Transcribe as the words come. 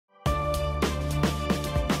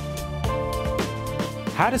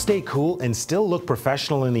How to stay cool and still look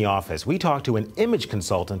professional in the office. We talked to an image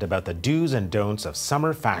consultant about the do's and don'ts of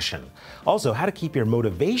summer fashion. Also, how to keep your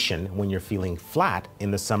motivation when you're feeling flat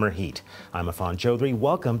in the summer heat. I'm Affan Chowdhry.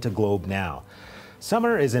 Welcome to Globe Now.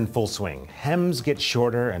 Summer is in full swing. Hems get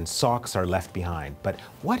shorter and socks are left behind. But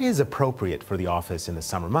what is appropriate for the office in the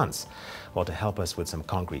summer months? Well, to help us with some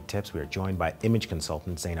concrete tips, we are joined by image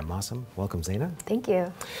consultant Zayna Mosam. Welcome, Zayna. Thank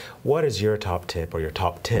you. What is your top tip or your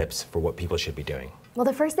top tips for what people should be doing? Well,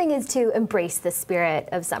 the first thing is to embrace the spirit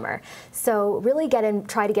of summer. So really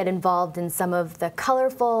try to get involved in some of the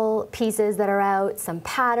colorful pieces that are out, some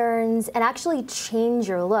patterns, and actually change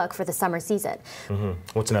your look for the summer season.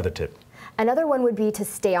 What's another tip? Another one would be to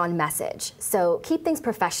stay on message. So keep things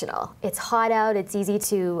professional. It's hot out, it's easy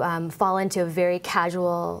to fall into very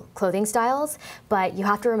casual clothing styles, but you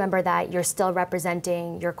have to remember that you're still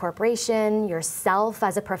representing your corporation, yourself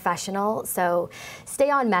as a professional. So stay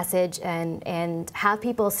on message and have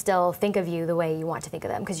people still think of you the way you want to think of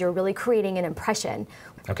them, because you're really creating an impression.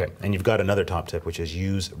 Okay, and you've got another top tip, which is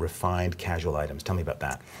use refined casual items. Tell me about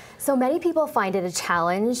that. So many people find it a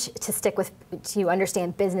challenge to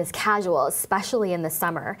understand business casual, especially in the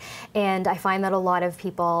summer. And I find that a lot of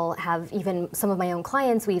people have, even some of my own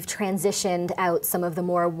clients, we've transitioned out some of the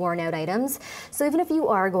more worn out items. So even if you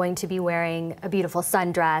are going to be wearing a beautiful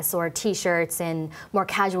sundress or t-shirts and more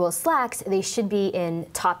casual slacks, they should be in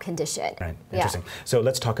top condition. Right, interesting. Yeah. So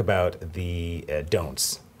let's talk about the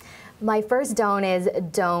don'ts. My first don't is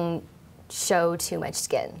don't show too much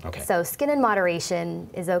skin. Okay. So skin in moderation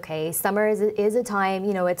is okay. Summer is a time,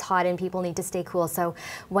 you know, it's hot and people need to stay cool. So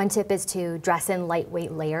one tip is to dress in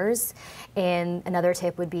lightweight layers. And another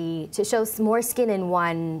tip would be to show more skin in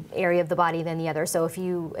one area of the body than the other. So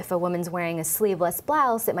if a woman's wearing a sleeveless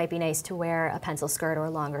blouse, it might be nice to wear a pencil skirt or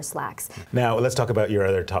longer slacks. Now let's talk about your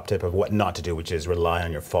other top tip of what not to do, which is rely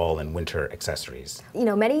on your fall and winter accessories. You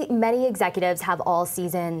know, many executives have all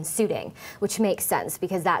season suiting, which makes sense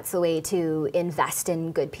because that's the way to invest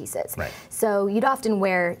in good pieces. Right. So you'd often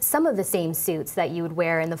wear some of the same suits that you would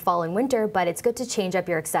wear in the fall and winter, but it's good to change up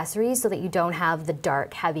your accessories so that you don't have the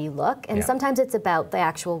dark, heavy look. And sometimes it's about the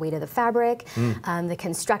actual weight of the fabric, the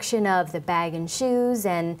construction of the bag and shoes,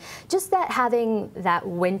 and just that having that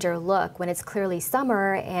winter look when it's clearly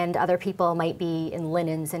summer and other people might be in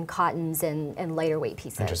linens and cottons and lighter weight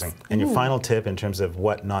pieces. Interesting. And your final tip in terms of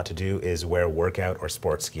what not to do is wear workout or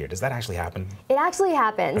sports gear. Does that actually happen? It actually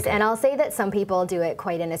happens, okay. And I'll say that some people do it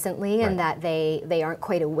quite innocently and that they aren't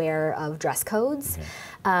quite aware of dress codes. Okay.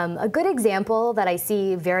 A good example that I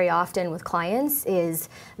see very often with clients is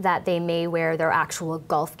that they may wear their actual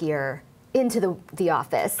golf gear into the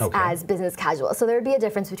office as business casual. So there would be a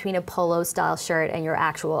difference between a polo style shirt and your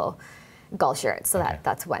actual golf shirt. So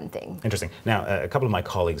that's one thing. Interesting. Now, a couple of my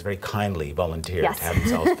colleagues very kindly volunteered to have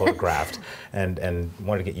themselves photographed and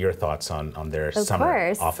wanted to get your thoughts on their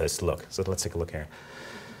summer office look. So let's take a look here.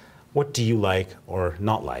 What do you like or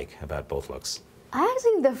not like about both looks? I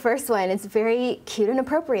actually think the first one is very cute and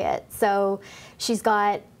appropriate. So she's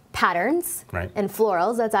got patterns and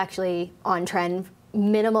florals. That's actually on trend.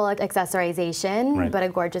 Minimal accessorization, but a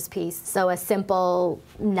gorgeous piece. So a simple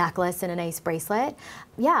necklace and a nice bracelet.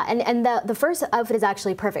 Yeah, and the first outfit is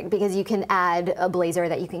actually perfect because you can add a blazer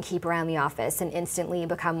that you can keep around the office and instantly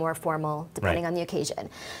become more formal depending on the occasion.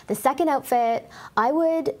 The second outfit, I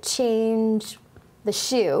would change the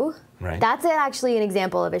shoe. That's actually an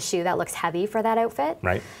example of a shoe that looks heavy for that outfit.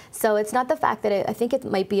 So it's not the fact that I think it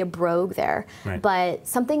might be a brogue there, but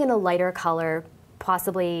something in a lighter color,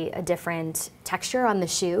 possibly a different texture on the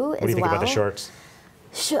shoe as well. What do you think about the shorts?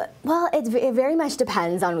 Well, it very much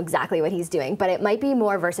depends on exactly what he's doing, but it might be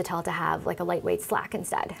more versatile to have like a lightweight slack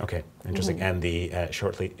instead. Okay, interesting. And the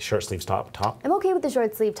short sleeves top? I'm okay with the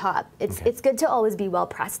short sleeve top. It's good to always be well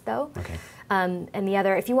pressed though. Okay. And the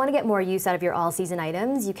other, if you want to get more use out of your all-season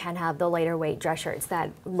items, you can have the lighter weight dress shirts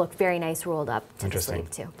that look very nice rolled up to the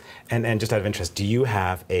sleeve too. And just out of interest, do you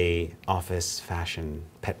have a office fashion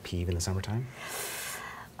pet peeve in the summertime?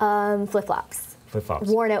 Flip-flops. Flip-flops.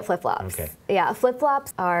 Worn out flip-flops. Okay. Yeah,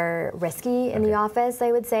 flip-flops are risky in the office,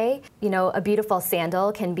 I would say. You know, a beautiful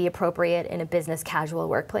sandal can be appropriate in a business casual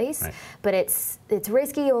workplace, but it's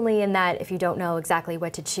risky only in that if you don't know exactly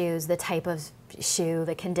what to choose, the type of shoe,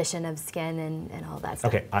 the condition of skin, and all that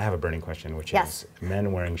stuff. Okay, I have a burning question, which is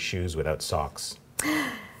men wearing shoes without socks.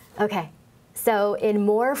 Okay, so in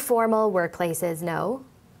more formal workplaces, no.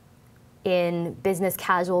 In business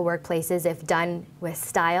casual workplaces, if done with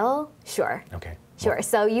style, sure. Okay. Sure.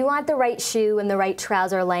 So you want the right shoe and the right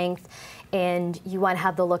trouser length, and you want to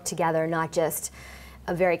have the look together, not just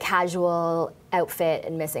a very casual outfit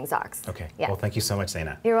and missing socks. Okay. Yeah. Well, thank you so much,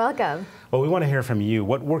 Zayna. You're welcome. Well, we want to hear from you.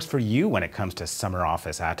 What works for you when it comes to summer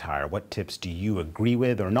office attire? What tips do you agree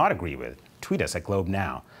with or not agree with? Tweet us at Globe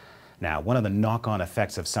Now. Now, one of the knock-on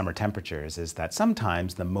effects of summer temperatures is that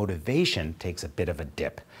sometimes the motivation takes a bit of a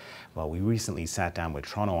dip. Well, we recently sat down with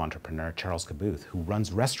Toronto entrepreneur Charles Caboth, who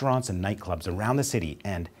runs restaurants and nightclubs around the city,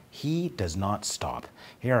 and he does not stop.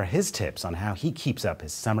 Here are his tips on how he keeps up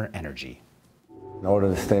his summer energy. In order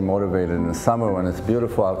to stay motivated in the summer when it's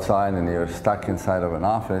beautiful outside and you're stuck inside of an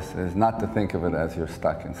office, is not to think of it as you're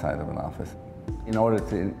stuck inside of an office. In order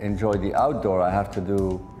to enjoy the outdoor, I have to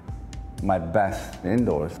do my best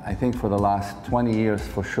indoors. I think for the last 20 years,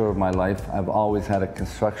 for sure, of my life, I've always had a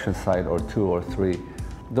construction site or 2 or 3.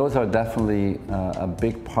 Those are definitely a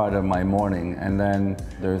big part of my morning. And then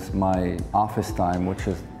there's my office time, which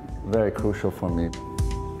is very crucial for me.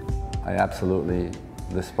 I absolutely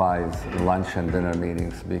despise lunch and dinner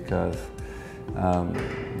meetings because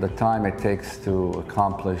the time it takes to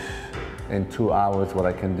accomplish in 2 hours what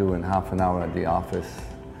I can do in half an hour at the office,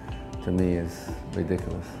 to me, is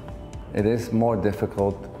ridiculous. It is more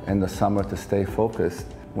difficult in the summer to stay focused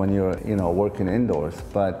when you're, working indoors,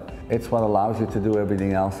 but it's what allows you to do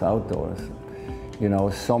everything else outdoors.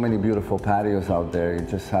 So many beautiful patios out there. You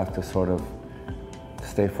just have to sort of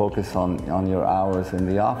stay focused on your hours in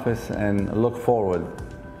the office and look forward,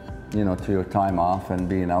 to your time off and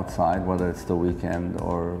being outside, whether it's the weekend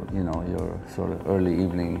or, your sort of early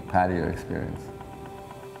evening patio experience.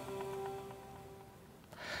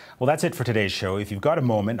 Well, that's it for today's show. If you've got a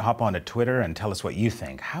moment, hop onto Twitter and tell us what you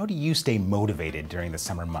think. How do you stay motivated during the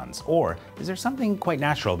summer months? Or is there something quite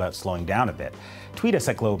natural about slowing down a bit? Tweet us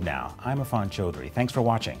at Globe Now. I'm Affan Chowdhry. Thanks for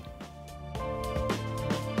watching.